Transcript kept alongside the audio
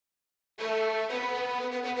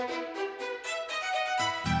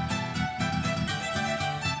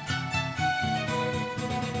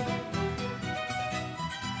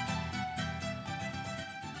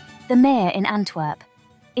The Mere in Antwerp.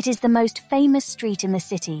 It is the most famous street in the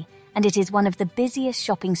city, and it is one of the busiest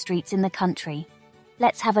shopping streets in the country.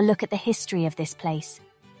 Let's have a look at the history of this place.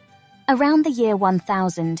 Around the year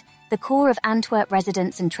 1000, the core of Antwerp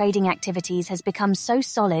residence and trading activities has become so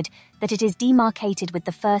solid that it is demarcated with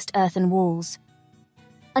the first earthen walls.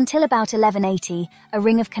 Until about 1180, a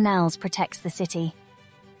ring of canals protects the city.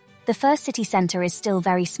 The first city centre is still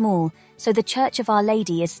very small, so the Church of Our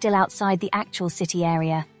Lady is still outside the actual city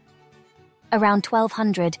area. Around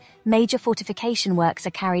 1200, major fortification works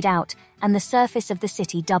are carried out, and the surface of the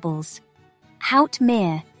city doubles. Hout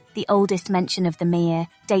Mere, the oldest mention of the Meir,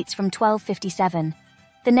 dates from 1257.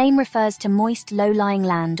 The name refers to moist, low-lying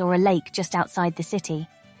land or a lake just outside the city.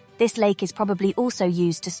 This lake is probably also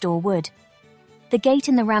used to store wood. The gate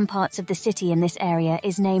in the ramparts of the city in this area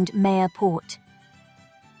is named Meir Poort.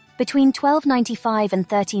 Between 1295 and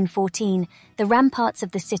 1314, the ramparts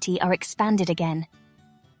of the city are expanded again.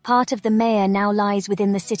 Part of the Meir now lies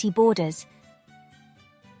within the city borders.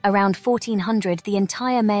 Around 1400, the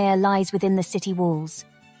entire Meir lies within the city walls.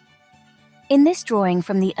 In this drawing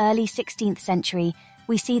from the early 16th century,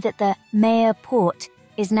 we see that the Meir Poort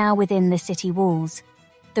is now within the city walls.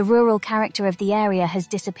 The rural character of the area has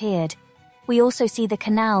disappeared. We also see the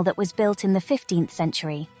canal that was built in the 15th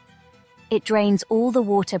century. It drains all the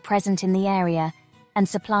water present in the area and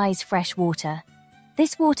supplies fresh water.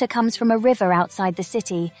 This water comes from a river outside the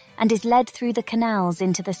city and is led through the canals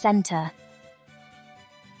into the centre.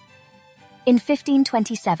 In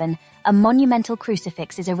 1527, a monumental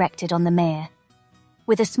crucifix is erected on the Meir.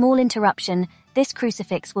 With a small interruption, this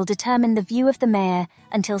crucifix will determine the view of the Meir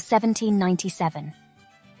until 1797.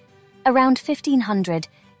 Around 1500,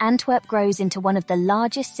 Antwerp grows into one of the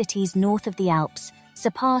largest cities north of the Alps,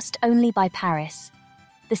 surpassed only by Paris.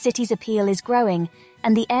 The city's appeal is growing,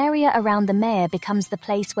 and the area around the Meir becomes the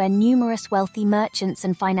place where numerous wealthy merchants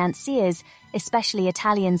and financiers, especially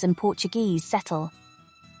Italians and Portuguese, settle.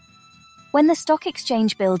 When the stock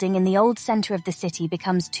exchange building in the old centre of the city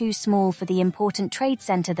becomes too small for the important trade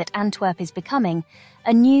centre that Antwerp is becoming,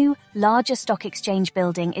 a new, larger stock exchange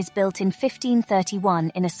building is built in 1531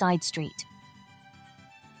 in a side street.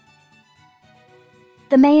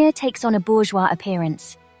 The Meir takes on a bourgeois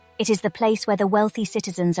appearance. It is the place where the wealthy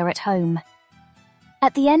citizens are at home.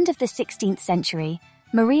 At the end of the 16th century,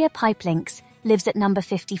 Maria Pipelinks lives at number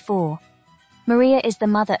 54. Maria is the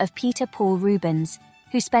mother of Peter Paul Rubens,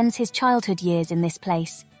 who spends his childhood years in this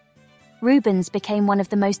place. Rubens became one of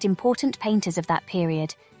the most important painters of that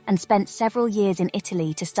period and spent several years in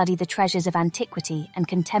Italy to study the treasures of antiquity and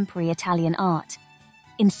contemporary Italian art.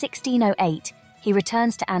 In 1608, he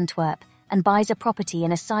returns to Antwerp and buys a property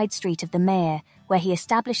in a side street of the Meir, where he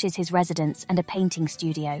establishes his residence and a painting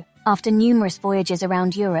studio. After numerous voyages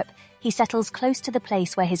around Europe, he settles close to the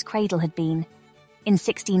place where his cradle had been. In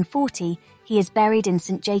 1640, he is buried in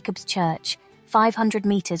St. Jacob's Church, 500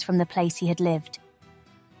 metres from the place he had lived.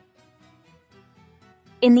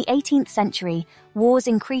 In the 18th century, wars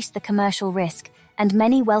increased the commercial risk, and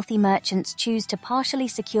many wealthy merchants choose to partially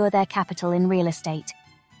secure their capital in real estate.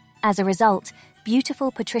 As a result,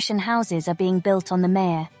 beautiful patrician houses are being built on the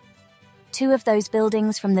Meir. Two of those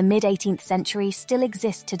buildings from the mid-18th century still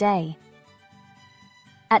exist today.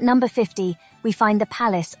 At number 50, we find the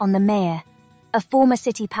palace on the Meir. A former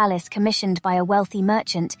city palace commissioned by a wealthy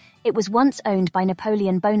merchant, it was once owned by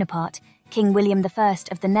Napoleon Bonaparte, King William I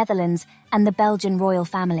of the Netherlands, and the Belgian royal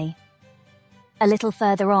family. A little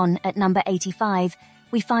further on, at number 85,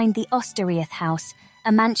 we find the Oosterreeth House,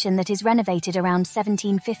 a mansion that is renovated around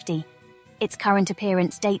 1750. Its current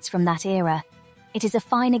appearance dates from that era. It is a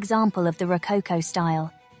fine example of the Rococo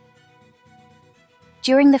style.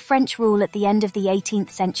 During the French rule at the end of the 18th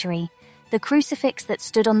century, the crucifix that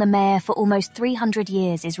stood on the Meir for almost 300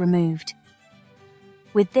 years is removed.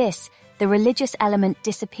 With this, the religious element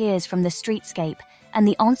disappears from the streetscape and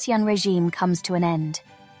the Ancien Regime comes to an end.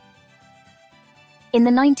 In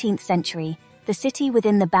the 19th century, the city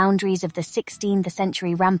within the boundaries of the 16th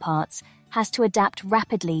century ramparts has to adapt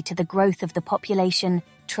rapidly to the growth of the population,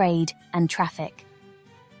 trade, and traffic.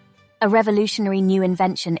 A revolutionary new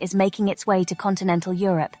invention is making its way to continental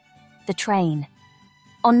Europe: the train.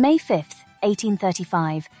 On May 5,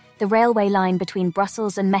 1835, the railway line between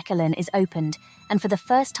Brussels and Mechelen is opened, and for the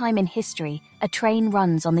first time in history, a train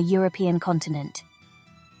runs on the European continent.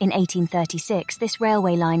 In 1836, this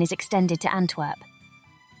railway line is extended to Antwerp.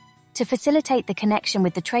 To facilitate the connection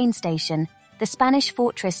with the train station, the Spanish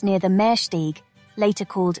fortress near the Meersteeg, later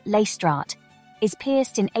called Leestraat, is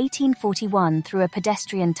pierced in 1841 through a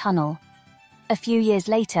pedestrian tunnel. A few years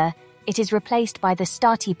later, it is replaced by the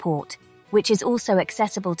Statipoort, which is also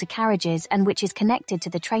accessible to carriages and which is connected to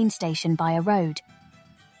the train station by a road.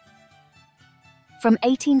 From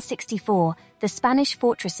 1864, the Spanish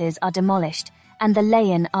fortresses are demolished and the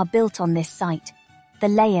Leyen are built on this site. The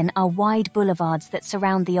Leyen are wide boulevards that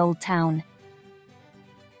surround the old town.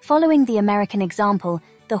 Following the American example,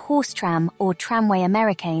 the horse tram, or tramway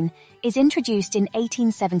Américain, is introduced in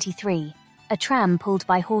 1873, a tram pulled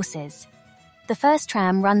by horses. The first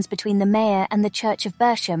tram runs between the Meir and the Church of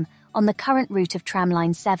Berchem on the current route of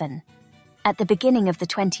Tramline 7. At the beginning of the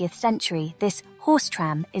 20th century, this horse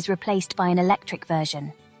tram is replaced by an electric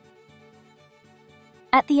version.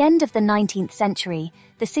 At the end of the 19th century,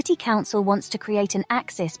 the city council wants to create an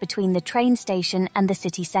axis between the train station and the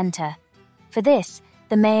city centre. For this,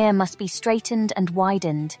 the Meir must be straightened and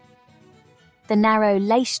widened. The narrow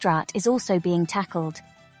Leestraat is also being tackled.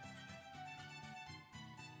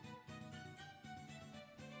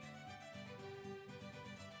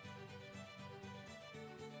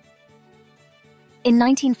 In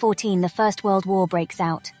 1914, the First World War breaks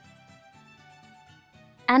out.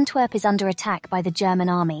 Antwerp is under attack by the German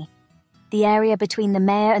army. The area between the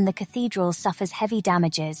Meir and the cathedral suffers heavy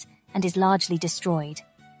damages and is largely destroyed.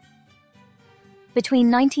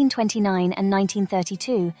 Between 1929 and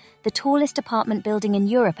 1932, the tallest apartment building in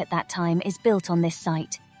Europe at that time is built on this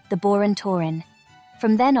site, the Boerentoren.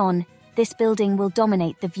 From then on, this building will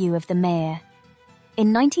dominate the view of the Meir.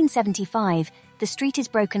 In 1975, the street is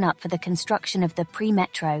broken up for the construction of the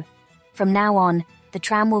PreMetro. From now on, the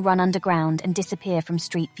tram will run underground and disappear from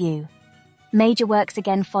street view. Major works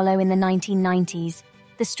again follow in the 1990s.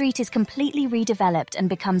 The street is completely redeveloped and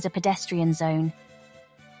becomes a pedestrian zone.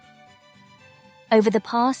 Over the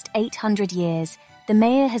past 800 years, the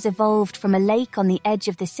Meir has evolved from a lake on the edge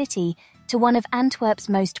of the city to one of Antwerp's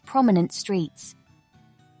most prominent streets.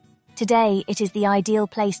 Today, it is the ideal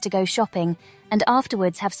place to go shopping and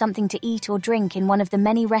afterwards have something to eat or drink in one of the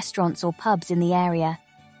many restaurants or pubs in the area.